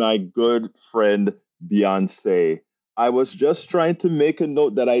disparage my good friend Beyonce. I was just trying to make a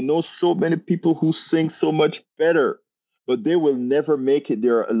note that I know so many people who sing so much better, but they will never make it.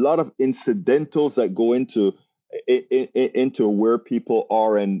 There are a lot of incidentals that go into where people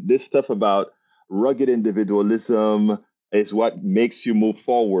are, and this stuff about rugged individualism is what makes you move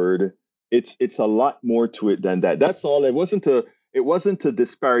forward. It's a lot more to it than that. That's all. It wasn't to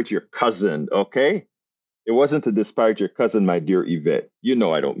disparage your cousin, okay? It wasn't to disparage your cousin, my dear Yvette.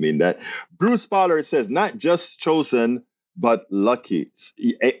 I don't mean that. Bruce Pollard says, not just chosen, but lucky.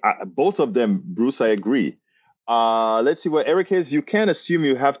 Both of them, Bruce, I agree. Let's see what Eric says. You can't assume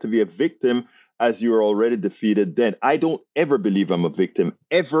you have to be a victim as you are already defeated. Then I don't ever believe I'm a victim.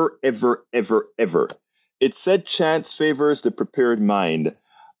 Ever, ever, ever, ever. It said chance favors the prepared mind.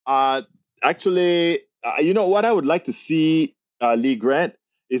 Actually, what I would like to see, Lee Grant,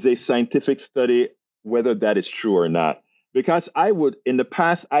 is a scientific study whether that is true or not. Because in the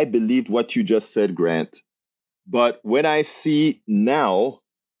past, I believed what you just said, Grant. But when I see now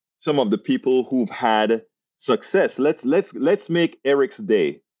some of the people who've had success, let's make Eric's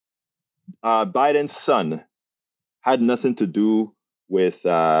day. Biden's son had nothing to do with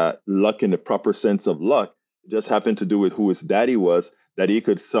luck in the proper sense of luck. It just happened to do with who his daddy was, that he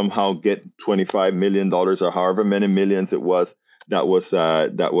could somehow get $25 million or however many millions it was that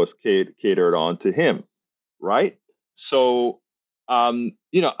was catered on to him, right? So, I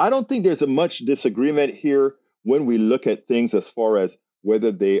don't think there's a much disagreement here when we look at things as far as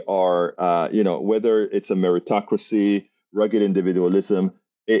whether they are, whether it's a meritocracy, rugged individualism.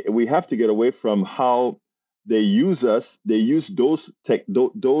 We have to get away from how they use us. They use those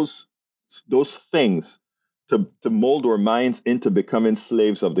things to mold our minds into becoming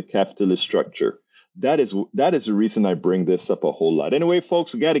slaves of the capitalist structure. That is the reason I bring this up a whole lot. Anyway,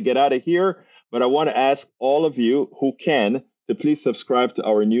 folks, we got to get out of here. But I want to ask all of you who can to please subscribe to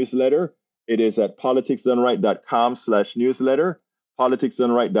our newsletter. It is at politicsdoneright.com/newsletter.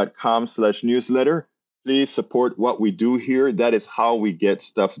 politicsdoneright.com/newsletter. Please support what we do here. That is how we get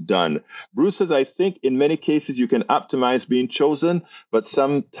stuff done. Bruce says, I think in many cases you can optimize being chosen, but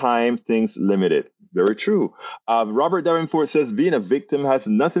sometimes things limit it. Very true. Robert Davenport says, being a victim has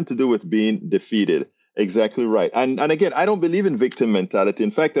nothing to do with being defeated. Exactly right. And again, I don't believe in victim mentality.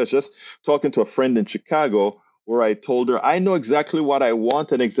 In fact, I was just talking to a friend in Chicago where I told her, I know exactly what I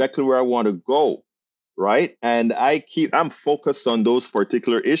want and exactly where I want to go. Right. And I'm focused on those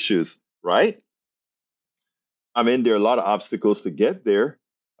particular issues. Right. I mean, there are a lot of obstacles to get there.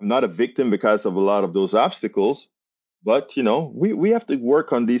 I'm not a victim because of a lot of those obstacles. But, we have to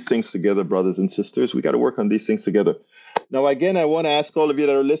work on these things together, brothers and sisters. We got to work on these things together. Now, again, I want to ask all of you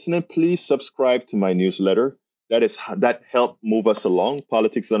that are listening, please subscribe to my newsletter. That helped move us along.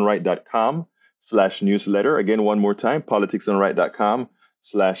 politicsdoneright.com/newsletter. Again, one more time,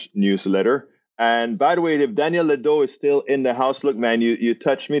 politicsdoneright.com/newsletter. And by the way, if Daniel Ledo is still in the house, look, man, you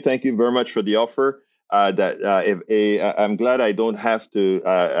touched me. Thank you very much for the offer. I'm glad I don't have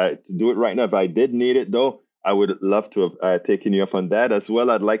to do it right now. If I did need it, though, I would love to have taken you up on that as well.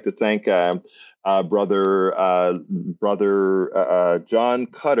 I'd like to thank brother John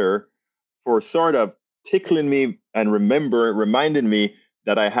Cutter for sort of tickling me and reminding me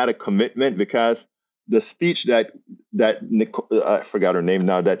that I had a commitment, because the speech that Nicole, I forgot her name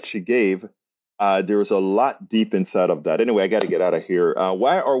now, that she gave, there was a lot deep inside of that. Anyway, I got to get out of here.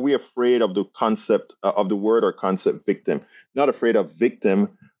 Why are we afraid of the concept of the word or concept victim? Not afraid of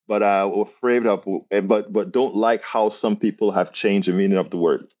victim, but afraid of, but don't like how some people have changed the meaning of the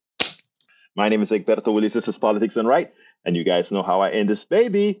word. My name is Egberto Willis. This is Politics Done Right, and you guys know how I end this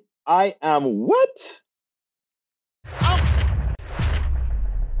baby. I am what?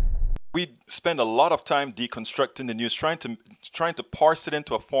 We spend a lot of time deconstructing the news, trying to parse it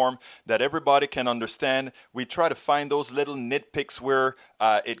into a form that everybody can understand. We try to find those little nitpicks where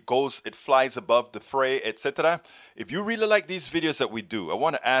it flies above the fray, etc. If you really like these videos that we do, I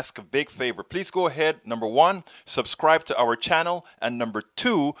want to ask a big favor. Please go ahead. Number 1, subscribe to our channel. And number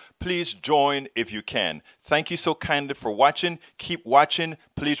 2, please join if you can. Thank you so kindly for watching. Keep watching.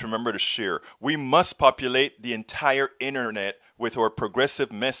 Please remember to share. We must populate the entire internet with our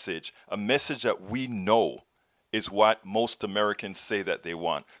progressive message, a message that we know is what most Americans say that they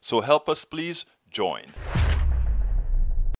want. So help us, please join.